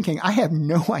I'm thinking, I have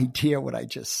no idea what I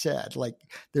just said. Like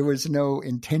there was no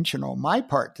intention on my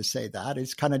part to say that.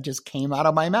 It's kind of just came out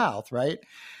of my mouth. Right.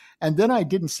 And then I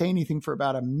didn't say anything for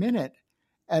about a minute.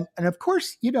 And of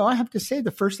course, I have to say the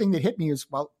first thing that hit me is,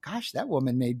 well, gosh, that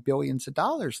woman made billions of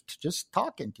dollars just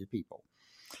talking to people.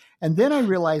 And then I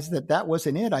realized that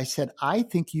wasn't it. I said, I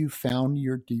think you found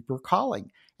your deeper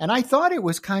calling. And I thought it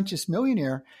was Conscious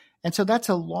Millionaire. And so that's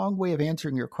a long way of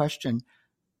answering your question.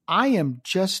 I am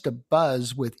just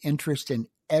abuzz with interest in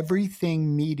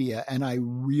everything media, and I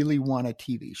really want a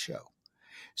TV show.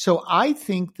 So I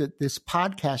think that this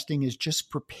podcasting is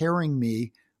just preparing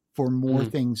me for more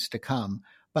things to come.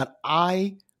 But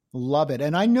I love it.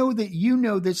 And I know that you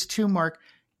know this too, Mark.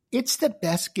 It's the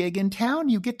best gig in town.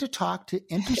 You get to talk to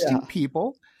interesting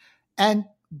people. And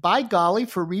by golly,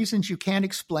 for reasons you can't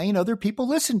explain, other people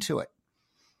listen to it.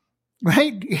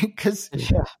 Right? Because,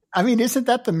 isn't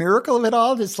that the miracle of it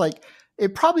all? It's like,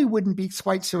 it probably wouldn't be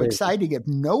quite so exciting if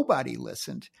nobody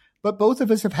listened. But both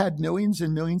of us have had millions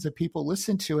and millions of people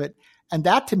listen to it. And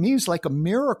that to me is like a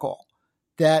miracle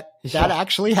that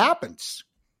actually happens.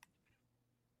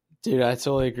 Dude, I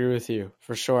totally agree with you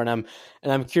for sure. And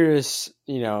I'm curious,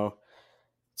 to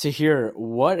hear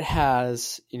what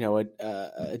has,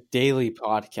 a daily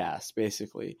podcast,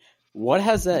 basically, what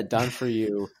has that done for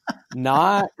you?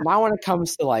 Not when it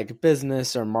comes to like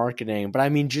business or marketing, but I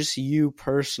mean, just you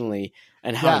personally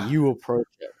and how you approach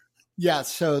it. Yeah.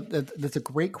 So that's a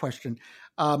great question.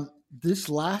 This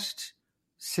last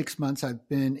 6 months, I've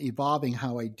been evolving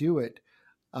how I do it.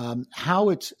 How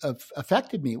it's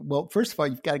affected me. Well, first of all,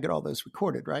 you've got to get all those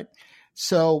recorded, right?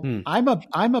 So I'm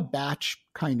a batch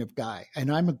kind of guy,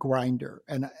 and I'm a grinder,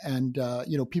 and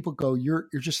people go, you're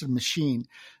just a machine.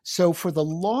 So for the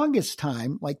longest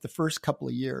time, like the first couple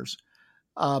of years,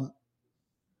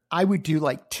 I would do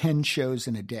like 10 shows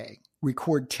in a day,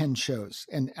 record 10 shows,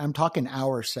 and I'm talking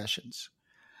hour sessions.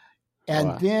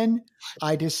 And then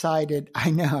I decided,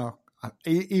 I know,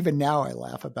 even now I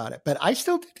laugh about it, but I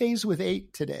still do days with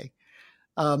 8 today.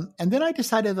 And then I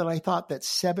decided that I thought that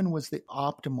 7 was the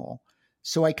optimal.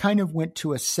 So I kind of went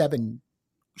to a 7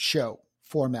 show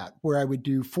format where I would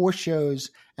do 4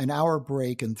 shows, an hour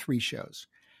break, and 3 shows.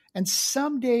 And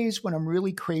some days when I'm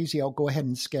really crazy, I'll go ahead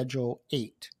and schedule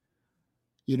 8,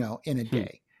 in a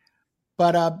day.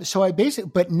 But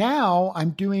but now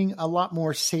I'm doing a lot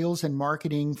more sales and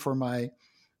marketing for my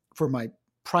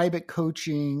private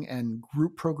coaching and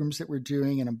group programs that we're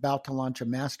doing, and I'm about to launch a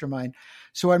mastermind.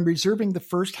 So I'm reserving the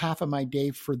first half of my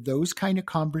day for those kind of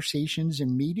conversations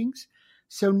and meetings.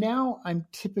 So now I'm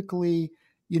typically,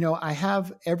 I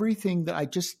have everything that I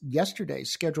just yesterday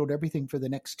scheduled everything for the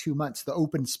next 2 months, the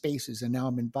open spaces, and now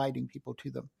I'm inviting people to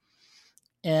them.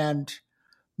 And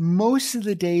most of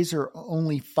the days are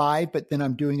only 5, but then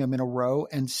I'm doing them in a row.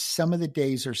 And some of the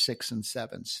days are 6 and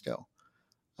 7 still.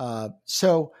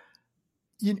 So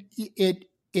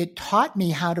it taught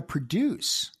me how to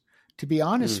produce, to be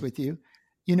honest with you,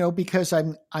 because I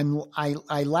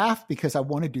laugh because I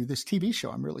want to do this TV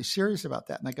show. I'm really serious about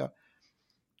that. And I go,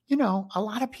 a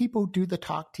lot of people do the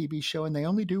talk TV show and they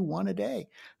only do one a day.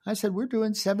 I said, we're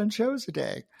doing 7 shows a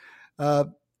day.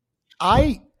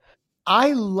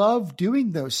 I love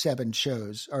doing those 7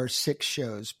 shows or 6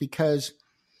 shows because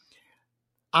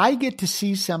I get to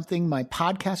see something my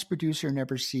podcast producer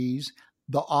never sees,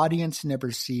 the audience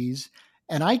never sees,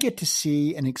 and I get to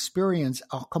see and experience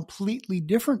a completely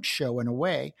different show in a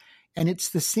way. And it's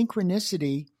the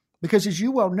synchronicity because, as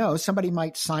you well know, somebody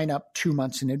might sign up 2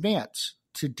 months in advance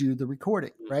to do the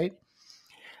recording, right?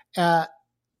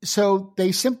 So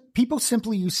people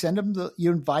simply, you send them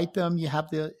you invite them, you have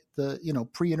the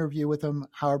pre-interview with them,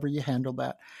 however you handle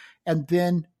that. And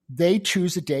then they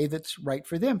choose a day that's right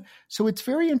for them. So it's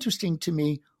very interesting to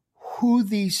me who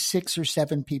these 6 or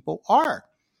 7 people are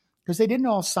because they didn't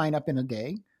all sign up in a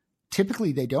day.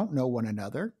 Typically, they don't know one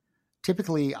another.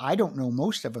 Typically, I don't know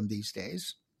most of them these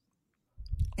days.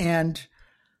 And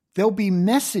there'll be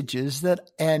messages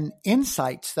and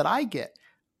insights that I get.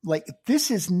 Like,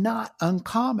 this is not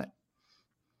uncommon.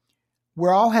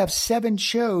 Where I'll have 7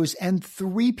 shows and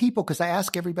 3 people, because I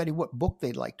ask everybody what book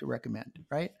they'd like to recommend,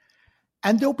 right?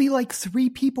 And there'll be like 3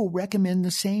 people recommend the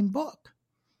same book.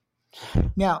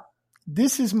 Now,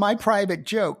 this is my private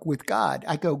joke with God.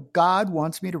 I go, God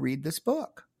wants me to read this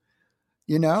book,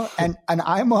 and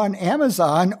I'm on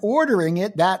Amazon ordering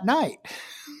it that night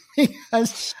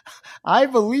because I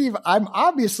believe I'm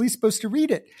obviously supposed to read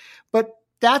it. But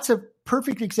that's a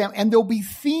perfect example. And there'll be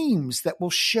themes that will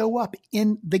show up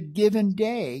in the given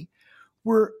day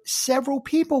where several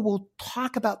people will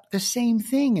talk about the same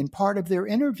thing in part of their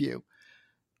interview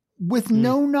with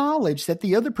no knowledge that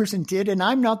the other person did. And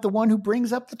I'm not the one who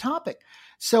brings up the topic.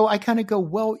 So I kind of go,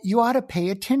 well, you ought to pay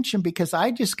attention because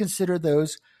I just consider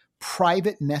those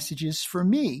private messages for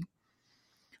me.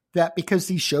 That because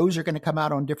these shows are going to come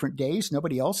out on different days,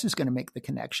 nobody else is going to make the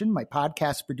connection. My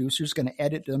podcast producer is going to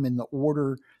edit them in the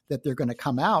order that they're going to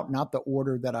come out, not the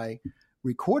order that I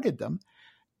recorded them.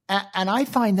 And I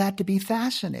find that to be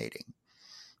fascinating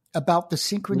about the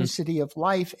synchronicity of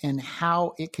life and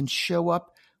how it can show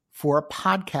up for a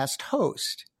podcast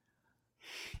host.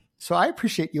 So I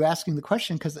appreciate you asking the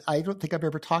question because I don't think I've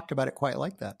ever talked about it quite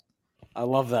like that. I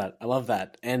love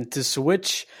that. And to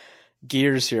switch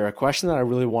gears here, a question that I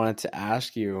really wanted to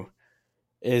ask you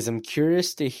is I'm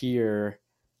curious to hear,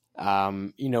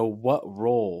 what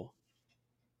role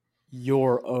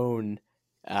your own,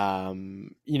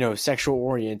 sexual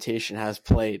orientation has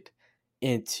played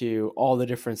into all the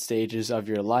different stages of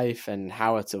your life and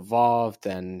how it's evolved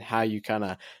and how you kind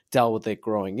of dealt with it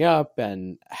growing up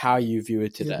and how you view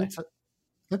it today. Yeah,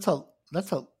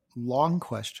 that's a long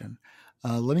question.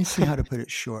 Let me see how to put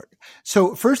it short.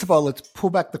 So first of all, let's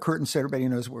pull back the curtain so everybody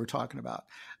knows what we're talking about.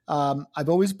 I've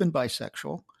always been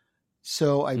bisexual.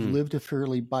 So I've lived a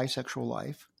fairly bisexual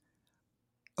life.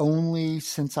 Only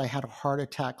since I had a heart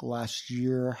attack last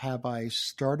year have I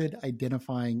started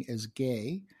identifying as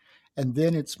gay. And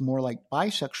then it's more like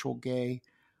bisexual gay.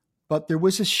 But there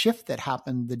was a shift that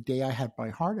happened the day I had my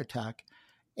heart attack.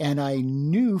 And I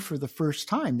knew for the first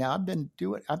time, now I've been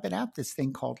at this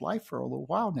thing called life for a little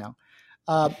while now.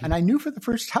 And I knew for the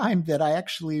first time that I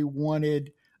actually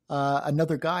wanted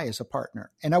another guy as a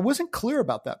partner. And I wasn't clear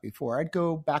about that before. I'd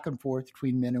go back and forth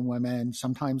between men and women.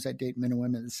 Sometimes I'd date men and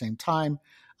women at the same time.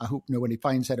 I hope nobody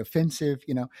finds that offensive.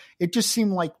 It just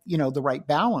seemed like, the right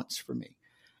balance for me.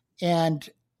 And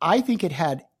I think it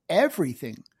had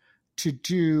everything to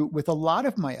do with a lot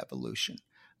of my evolution.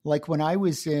 Like when I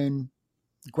was in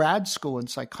grad school in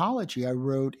psychology, I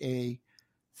wrote a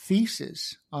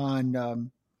thesis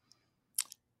on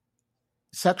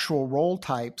sexual role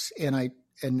types,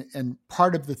 and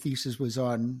part of the thesis was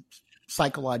on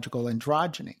psychological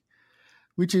androgyny,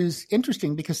 which is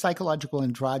interesting because psychological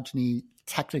androgyny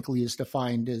technically is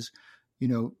defined as,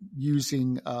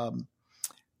 using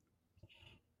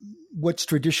what's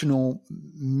traditional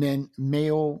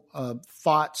male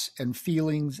thoughts and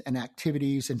feelings and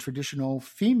activities and traditional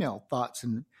female thoughts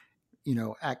and,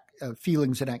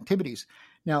 feelings and activities.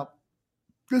 Now,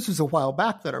 this was a while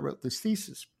back that I wrote this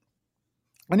thesis.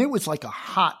 And it was like a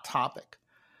hot topic.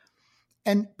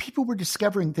 And people were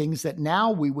discovering things that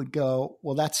now we would go,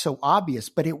 well, that's so obvious.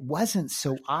 But it wasn't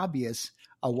so obvious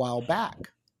a while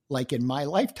back, like in my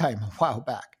lifetime a while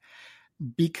back.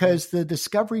 Because the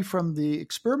discovery from the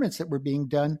experiments that were being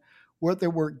done were there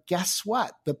were, guess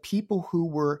what? The people who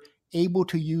were able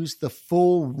to use the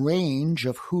full range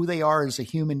of who they are as a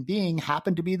human being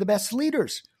happened to be the best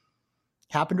leaders,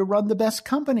 happened to run the best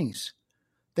companies.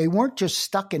 They weren't just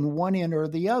stuck in one end or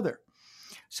the other.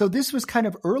 So this was kind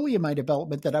of early in my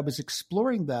development that I was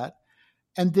exploring that.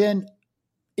 And then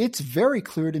it's very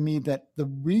clear to me that the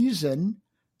reason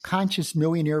Conscious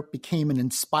Millionaire became an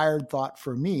inspired thought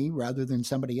for me rather than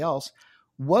somebody else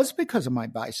was because of my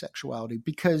bisexuality.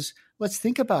 Because let's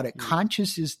think about it.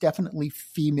 Conscious is definitely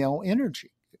female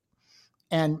energy,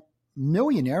 and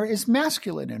millionaire is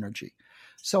masculine energy.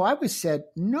 So I was said,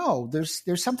 no, there's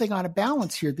something out of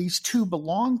balance here. These two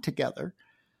belong together.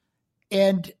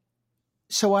 And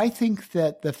so I think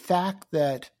that the fact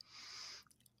that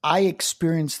I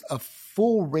experienced a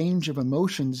full range of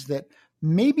emotions that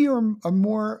maybe are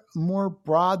more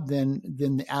broad than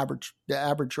the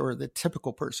average or the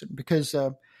typical person, because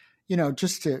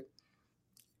just to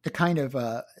kind of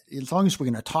as long as we're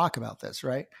going to talk about this,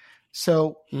 right?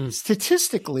 So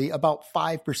statistically, about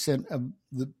 5% of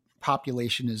the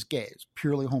population is gay, it's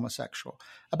purely homosexual.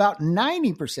 About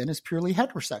 90% is purely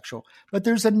heterosexual, but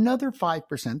there's another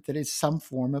 5% that is some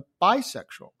form of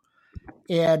bisexual.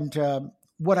 And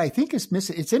what I think is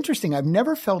missing, it's interesting. I've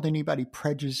never felt anybody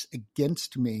prejudice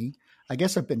against me. I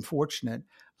guess I've been fortunate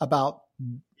about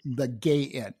the gay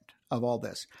end of all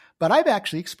this, but I've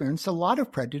actually experienced a lot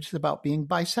of prejudice about being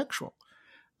bisexual.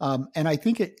 And I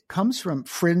think it comes from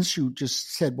friends who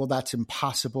just said, well, that's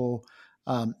impossible.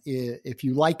 If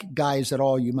you like guys at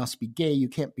all, you must be gay. You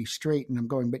can't be straight. And I'm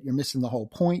going, but you're missing the whole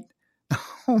point.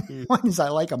 One is I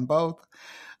like them both.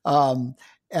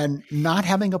 And not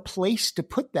having a place to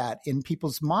put that in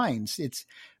people's minds.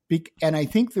 And I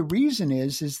think the reason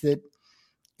is that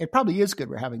it probably is good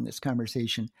we're having this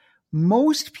conversation.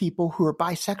 Most people who are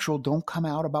bisexual don't come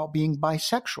out about being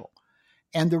bisexual.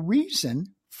 And the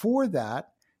reason for that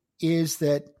is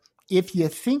that if you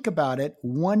think about it,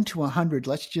 1 to 100,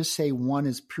 let's just say 1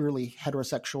 is purely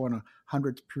heterosexual and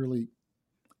 100 is purely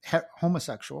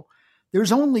homosexual.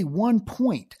 There's only 1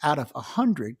 point out of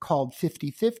 100 called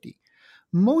 50-50.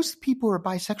 Most people who are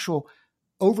bisexual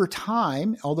over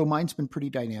time, although mine's been pretty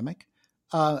dynamic,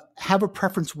 have a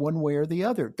preference one way or the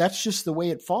other. That's just the way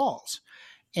it falls.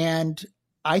 And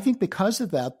I think because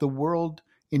of that, the world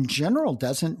in general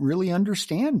doesn't really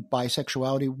understand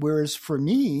bisexuality. Whereas for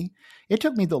me, it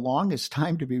took me the longest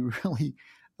time to be really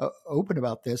open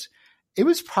about this. It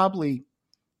was probably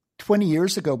 20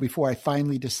 years ago before I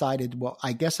finally decided, well,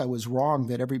 I guess I was wrong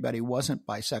that everybody wasn't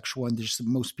bisexual and just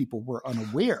most people were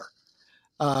unaware.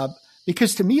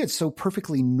 Because to me, it's so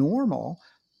perfectly normal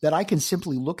that I can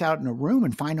simply look out in a room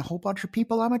and find a whole bunch of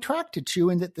people I'm attracted to,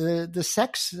 and that the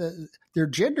sex, their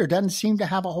gender doesn't seem to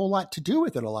have a whole lot to do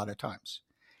with it a lot of times.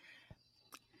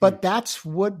 But that's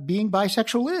what being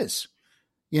bisexual is,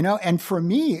 and for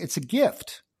me, it's a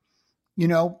gift,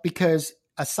 because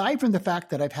aside from the fact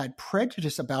that I've had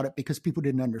prejudice about it because people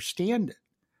didn't understand it,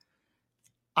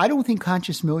 I don't think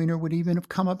Conscious Millionaire would even have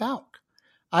come about.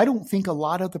 I don't think a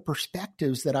lot of the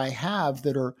perspectives that I have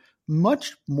that are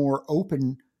much more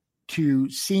open to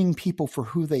seeing people for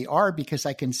who they are, because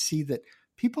I can see that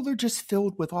people are just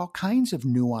filled with all kinds of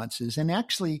nuances. And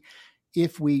actually,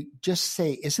 if we just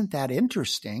say, isn't that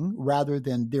interesting, rather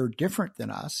than they're different than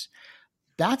us,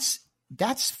 that's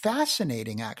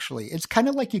fascinating, actually. It's kind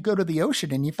of like you go to the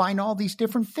ocean and you find all these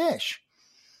different fish,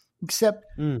 except,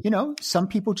 some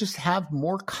people just have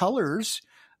more colors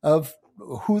of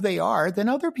who they are than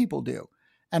other people do.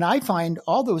 And I find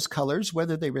all those colors,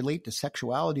 whether they relate to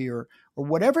sexuality or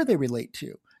whatever they relate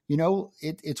to,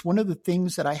 it's one of the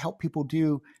things that I help people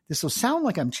do. This will sound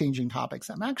like I'm changing topics.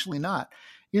 I'm actually not.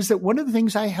 Is that one of the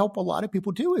things I help a lot of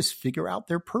people do is figure out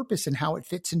their purpose and how it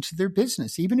fits into their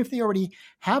business. Even if they already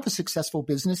have a successful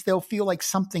business, they'll feel like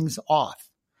something's off,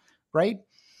 right?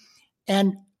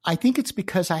 And I think it's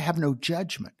because I have no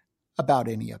judgment about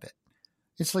any of it.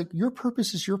 It's like your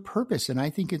purpose is your purpose. And I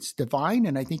think it's divine.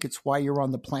 And I think it's why you're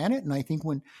on the planet. And I think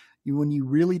when you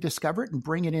really discover it and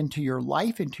bring it into your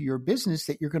life, into your business,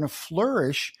 that you're going to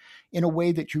flourish in a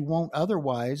way that you won't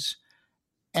otherwise.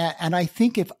 And I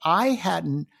think if I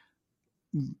hadn't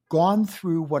gone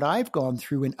through what I've gone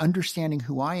through in understanding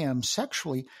who I am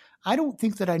sexually, I don't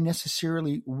think that I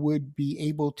necessarily would be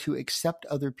able to accept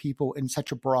other people in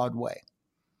such a broad way.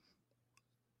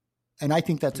 And I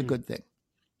think that's a good thing.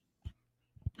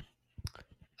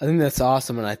 I think that's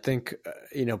awesome. And I think,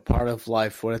 part of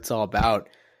life, what it's all about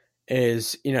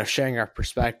is, sharing our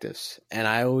perspectives. And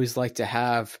I always like to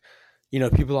have,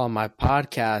 people on my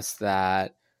podcast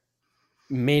that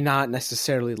may not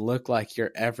necessarily look like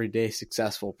your everyday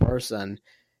successful person,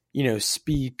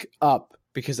 speak up,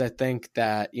 because I think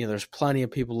that, there's plenty of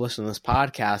people listening to this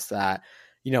podcast that,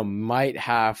 might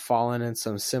have fallen in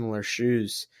some similar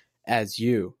shoes as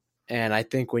you. And I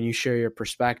think when you share your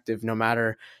perspective, no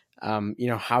matter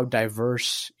how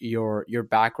diverse your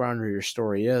background or your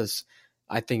story is,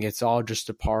 I think it's all just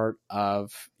a part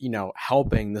of,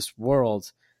 helping this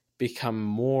world become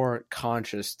more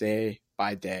conscious day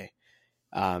by day.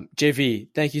 JV,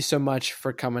 thank you so much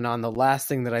for coming on. The last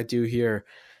thing that I do here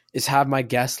is have my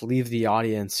guests leave the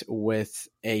audience with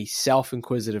a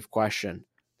self-inquisitive question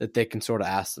that they can sort of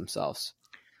ask themselves.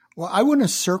 Well, I want to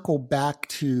circle back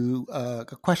to a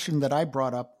question that I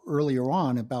brought up earlier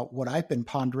on about what I've been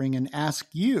pondering and ask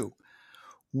you.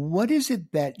 What is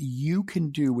it that you can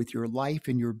do with your life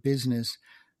and your business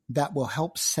that will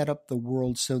help set up the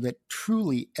world so that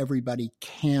truly everybody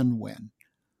can win?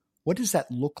 What does that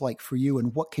look like for you,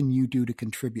 and what can you do to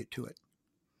contribute to it?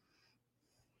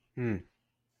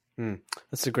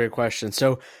 That's a great question.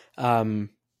 So,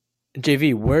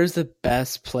 JV, where's the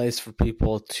best place for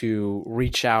people to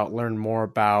reach out, learn more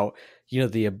about,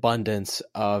 the abundance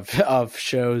of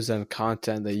shows and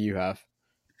content that you have?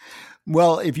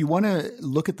 Well, if you want to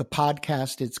look at the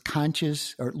podcast, it's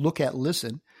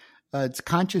listen. It's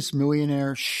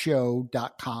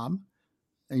consciousmillionaireshow.com.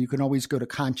 And you can always go to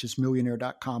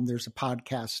consciousmillionaire.com. There's a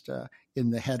podcast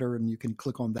in the header, and you can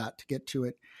click on that to get to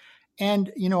it.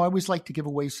 And, I always like to give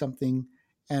away something.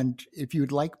 And if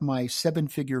you'd like my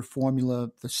 7-figure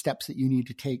formula, the steps that you need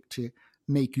to take to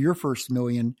make your first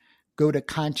million, go to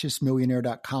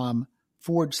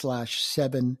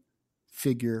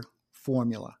consciousmillionaire.com/7-figure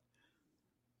formula.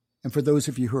 And for those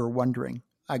of you who are wondering,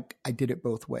 I did it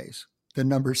both ways. The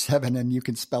number 7, and you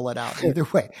can spell it out either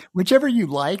way. Whichever you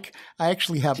like. I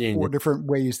actually have 4 different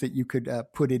ways that you could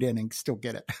put it in and still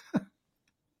get it.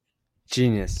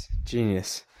 Genius.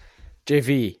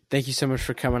 JV, thank you so much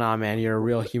for coming on, man. You're a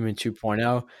real human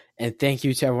 2.0. And thank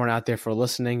you to everyone out there for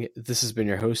listening. This has been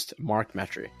your host, Mark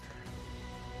Metry.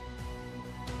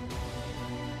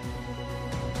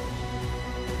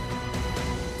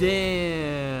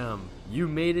 Damn, you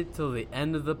made it till the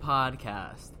end of the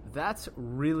podcast. That's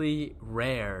really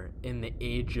rare in the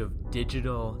age of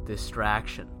digital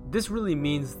distraction. This really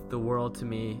means the world to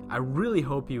me. I really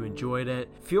hope you enjoyed it.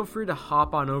 Feel free to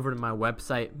hop on over to my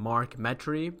website, Mark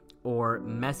Metry, or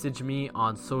message me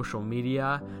on social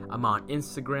media. I'm on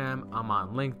Instagram, I'm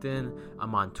on LinkedIn,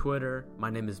 I'm on Twitter. My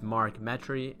name is Mark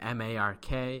Metry,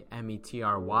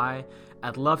 MarkMetry.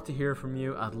 I'd love to hear from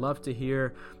you. I'd love to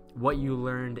hear what you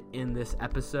learned in this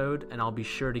episode, and I'll be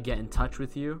sure to get in touch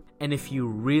with you. And if you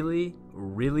really,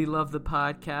 really love the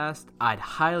podcast, I'd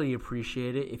highly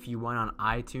appreciate it if you went on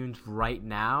iTunes right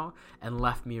now and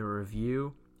left me a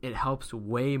review. It helps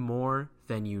way more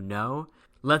than you know.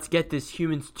 Let's get this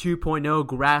Humans 2.0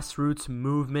 grassroots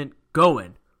movement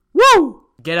going. Woo!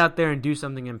 Get out there and do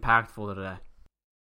something impactful today.